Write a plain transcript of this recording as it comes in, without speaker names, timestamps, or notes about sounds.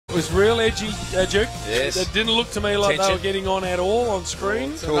was real edgy, Duke. Yes. It didn't look to me like they were getting on at all on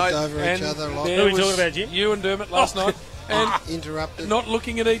screen. Talked over each other a lot. Who are we talking about, Jim? You and Dermot last night. And interrupted. not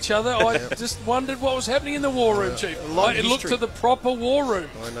looking at each other. I just wondered what was happening in the war room, Chief. It looked to the proper war room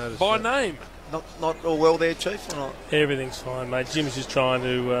by name. Not all well there, Chief, or not? Everything's fine, mate. Jim's just trying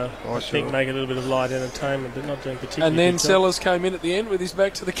to, make a little bit of light entertainment, but not doing particularly. And then Sellers came in at the end with his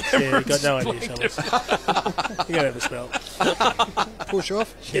back to the camera. Yeah, he got no idea, Sellers. You got to have a spell. Push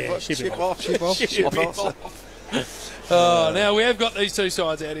off. Ship off. Now we have got these two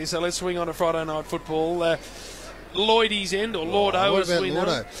sides out here, so let's swing on to Friday night football. Lloydie's end, or Lordo, what as about we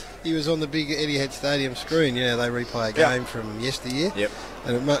Lordo? know. He was on the big Etihad Stadium screen. Yeah, they replay a game from yesteryear. Yep.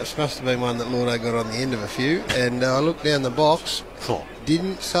 And it must have been one that Lordo got on the end of a few. And I looked down the box,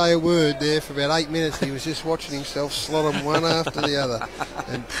 didn't say a word there for about 8 minutes. He was just watching himself slot them one after the other.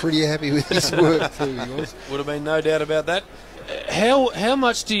 And pretty happy with his work too, he was. Would have been no doubt about that. How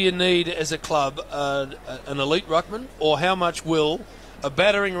much do you need as a club an elite ruckman, or how much will a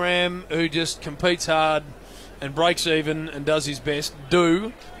battering ram who just competes hard and breaks even and does his best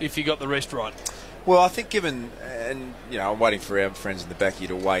do if you got the rest right? Well, I think given, and I'm waiting for our friends in the back here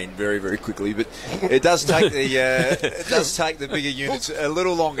to weigh in very, very quickly, but it does take the bigger units a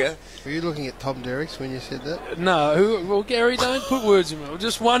little longer. Were you looking at Tom Derricks when you said that? No, well, Gary, don't put words in my mouth.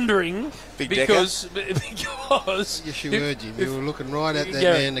 Just wondering because yes, you were, Jim. You were looking right at that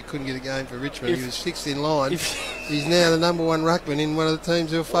Gary, man that couldn't get a game for Richmond. He was sixth in line. He's now the number one ruckman in one of the teams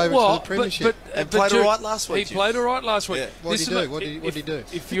who are favourites for the premiership. He played all right last week. He played all right last week. Yeah. What did he do? What did he do?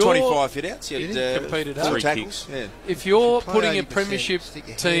 If you're 25 hit-outs. He competed hard. 4 tackles. Yeah. If you're Play putting a 80%, premiership stick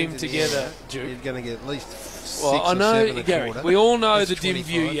your team hands in the together, air, Duke. you're going to get at least 6 Well, I or know, 7 a Gary. quarter. We all know That's the dim 25.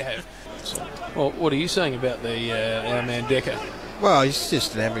 view you have. Well, what are you saying about the our man Decker? Well, he's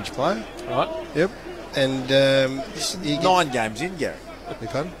just an average player. Right? Yep. And he's 9 games in, Gary.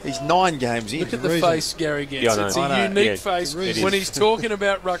 Pardon? He's 9 games in. Look at the face Gary gets. Yeah, it's a unique face. When he's talking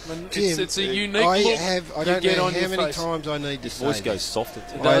about ruckman, Jim, it's a unique I look don't you get know on how your many face. times I need to say Voice this. goes softer.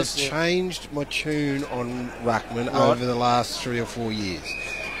 I've changed my tune on ruckman over the last 3 or 4 years.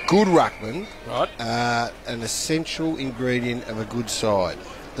 Good ruckman, Right. an essential ingredient of a good side.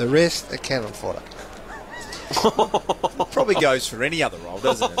 The rest are cannon fodder. Probably goes for any other role,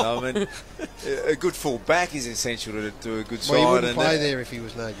 doesn't it? I mean, a good full back is essential to a good side. Well, he wouldn't play there if he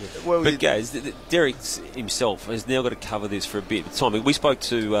was no good. Well, But guys, Derek himself has now got to cover this for a bit. Tommy, we spoke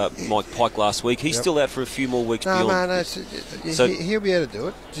to Mike Pike last week. He's still out for a few more weeks beyond. So he'll be able to do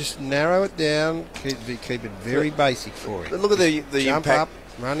it. Just narrow it down, keep it very basic for him. But look at the Jump impact. up,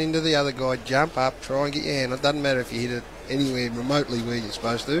 run into the other guy, jump up, try and get your hand. It doesn't matter if you hit it anywhere remotely where you're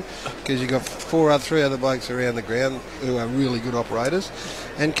supposed to, because you've got 3 other blokes around the ground who are really good operators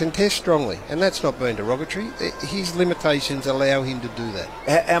and contest strongly. And that's not being derogatory. His limitations allow him to do that.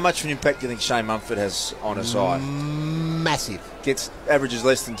 How much of an impact do you think Shane Mumford has on a side? Massive. Averages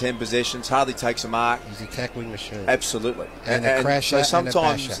less than 10 possessions, hardly takes a mark. He's a tackling machine. Absolutely. And a crasher so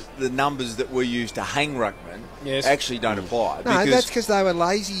sometimes and a basher. the numbers that we use to hang ruckman actually don't apply. No, that's because they were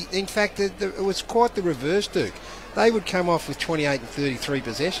lazy. In fact, it was quite the reverse, Duke. They would come off with 28 and 33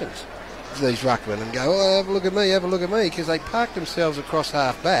 possessions, these ruckmen, and go, have a look at me, because they parked themselves across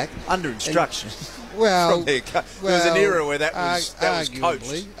half back. Under instruction. Well, there was an era where that was coached.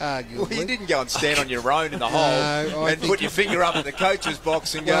 Arguably. Well, you didn't go and stand on your own in the hole and put your finger up at the coach's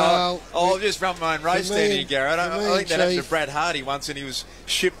box and go, I'll just run my own race stand here, Gary. I think that happened to Brad Hardy once, and he was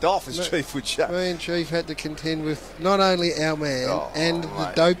shipped off, as Chief would show. Me and Chief had to contend with not only our man and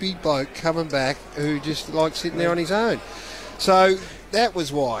the dopey bloke coming back who just liked sitting there on his own. So that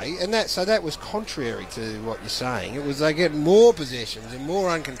was why, and that was contrary to what you're saying. It was they get more possessions and more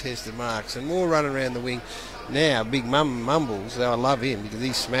uncontested marks and more running around the wing. Now, big Mumbles, I love him because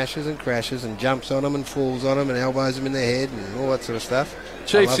he smashes and crashes and jumps on them and falls on them and elbows them in the head and all that sort of stuff.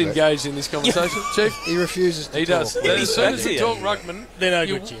 Chief's engaged in this conversation. Chief? He refuses to talk. He does. As soon as he talk ruckman, they're no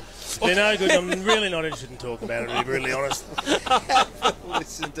good, Jim. They're no good. I'm really not interested in talking about it, to be really honest.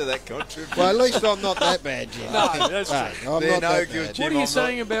 Listen to that contribution. Well, at least I'm not that bad, Jim. No, that's true. I'm They're not no that good, bad. Jim. What are you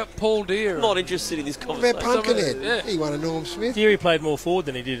saying about Paul Deere? I'm not interested in this What conversation. about Pumpkinhead? Yeah. He won a Norm Smith. Theory played more forward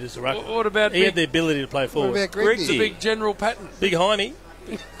than he did as a ruckman. What about He had the ability to play What forward. about Greg? the big General Patton? Big Jaime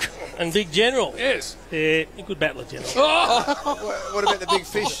and Big General. Yes. Yeah, a good battler, General. What about the big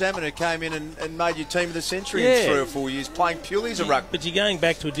fish salmon who came in and made you team of the century in 3 or 4 years, playing purely as a ruckman? But you're going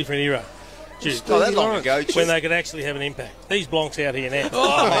back to a different era. Not that long ago, When they could actually have an impact. These Blonks out here now.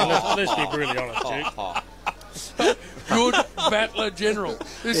 I mean, let's be brutally honest, Duke. Good battler general.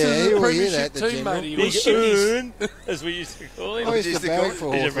 This Yeah, is a you'll hear premiership that, the teammate. He Big was. Oon, as we used to call him. I used to barrack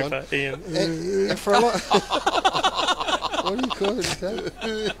for He's Hawthorn. every Ian. And for a lot, What do you call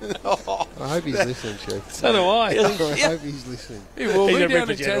it? I hope he's listening, Chief. So do I. I hope he's listening. He will He's be a down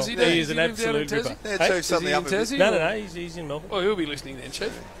ripper in general. Tassie. He is an absolute ripper. Yeah, Hey, Chief, something up a bit. Tassie? No, he's in Melbourne. Well, he'll be listening then,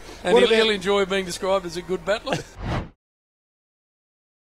 Chief. And What he'll about- enjoy being described as a good battler.